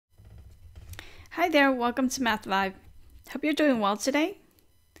Hi there, welcome to Math Vibe. Hope you're doing well today.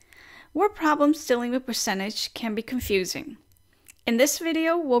 Word problems dealing with percentage can be confusing. In this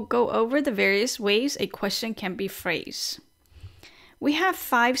video, we'll go over the various ways a question can be phrased. We have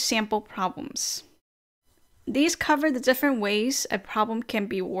 5 sample problems. These cover the different ways a problem can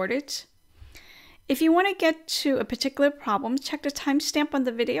be worded. If you want to get to a particular problem, check the timestamp on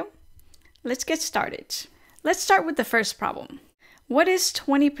the video. Let's get started. Let's start with the first problem. What is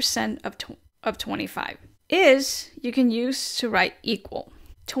 20% of 25? Is you can use to write equal.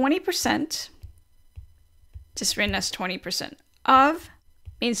 20%, just written as 20%. Of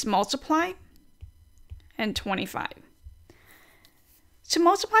means multiply, and 25. To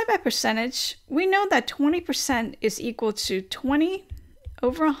multiply by percentage, we know that 20% is equal to 20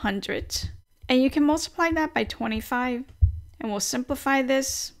 over 100. And you can multiply that by 25. And we'll simplify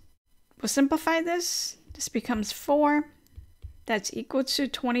this. This becomes 4. That's equal to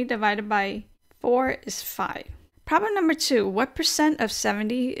 20 divided by 4 is 5. Problem number 2, what percent of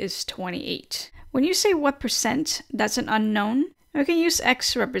 70 is 28? When you say what percent, that's an unknown. We can use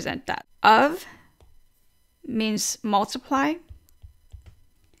X to represent that. Of means multiply.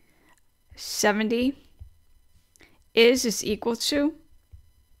 70 is equal to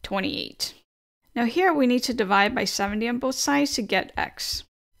 28. Now here we need to divide by 70 on both sides to get X.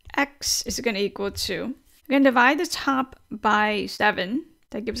 X is going to equal to, we're going to divide the top by 7.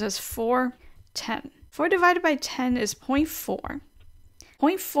 That gives us 4, 10. 4 divided by 10 is 0.4.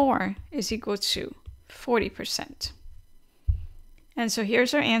 0.4 is equal to 40%. And so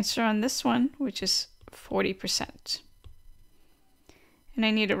here's our answer on this one, which is 40%. And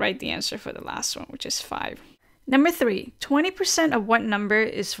I need to write the answer for the last one, which is 5. Number 3, 20% of what number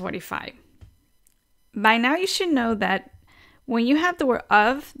is 45? By now you should know that when you have the word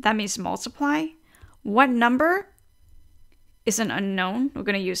of, that means multiply. What number is an unknown? We're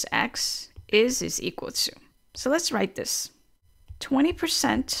going to use X. Is equal to. So let's write this.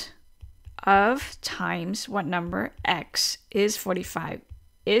 20% of times what number? X is 45.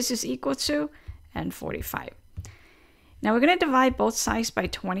 Is equal to and 45. Now we're going to divide both sides by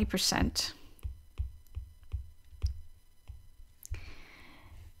 20%.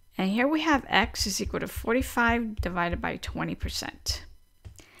 And here we have X is equal to 45 divided by 20%.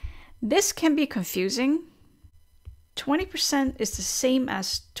 This can be confusing. 20% is the same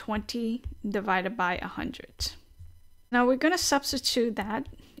as 20 divided by 100. Now we're going to substitute that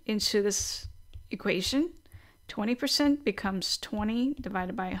into this equation. 20% becomes 20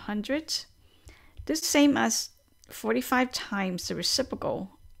 divided by 100. This is the same as 45 times the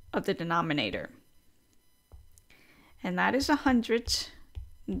reciprocal of the denominator. And that is 100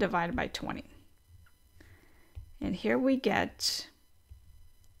 divided by 20. And here we get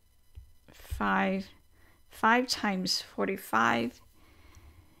 5 times 45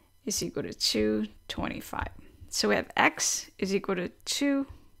 is equal to 225. So we have X is equal to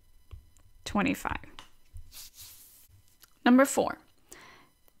 225. Number 4.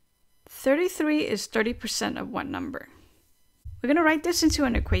 33 is 30% of what number? We're going to write this into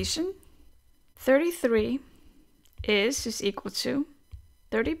an equation. 33 is equal to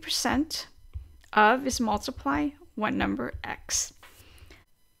 30% of is multiply what number? X.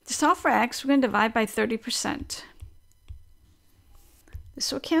 To solve for X, we're going to divide by 30%.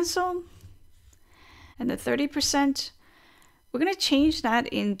 This will cancel. And the 30%, we're going to change that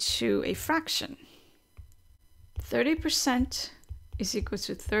into a fraction. 30% is equal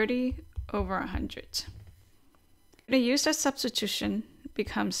to 30 over 100. We're going to use that substitution. It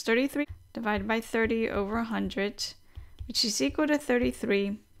becomes 33 divided by 30 over 100, which is equal to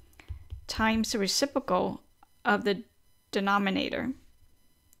 33 times the reciprocal of the denominator.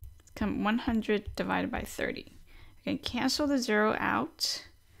 100 divided by 30. We can cancel the 0 out.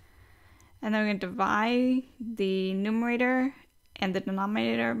 And then we're going to divide the numerator and the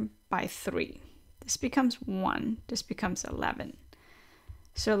denominator by 3. This becomes 1. This becomes 11.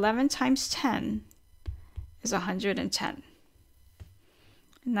 So 11 times 10 is 110.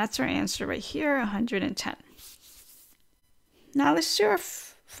 And that's our answer right here, 110. Now let's do our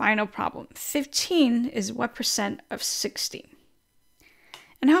final problem. 15 is what percent of 60?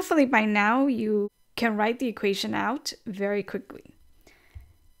 And hopefully by now you can write the equation out very quickly.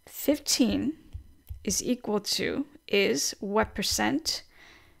 15 is equal to is what percent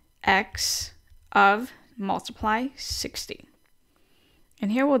X of multiply 60.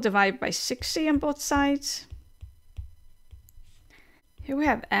 And here we'll divide by 60 on both sides. Here we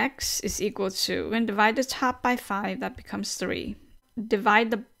have X is equal to, we're going to divide the top by 5, that becomes 3. Divide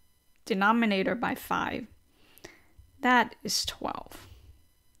the denominator by 5, that is 12.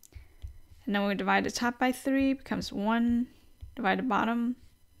 And then we divide the top by 3, becomes 1. Divide the bottom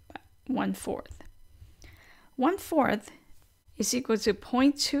 1/4. 1/4 is equal to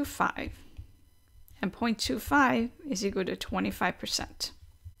 0.25, and 0.25 is equal to 25%.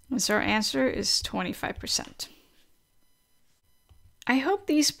 And so our answer is 25%. I hope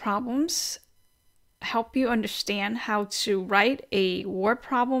these problems help you understand how to write a word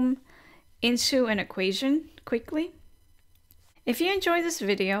problem into an equation quickly. If you enjoyed this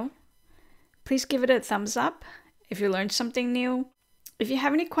video, please give it a thumbs up if you learned something new. If you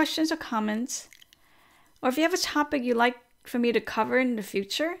have any questions or comments, or if you have a topic you'd like for me to cover in the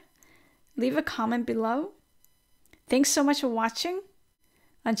future, leave a comment below. Thanks so much for watching.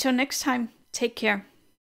 Until next time, take care.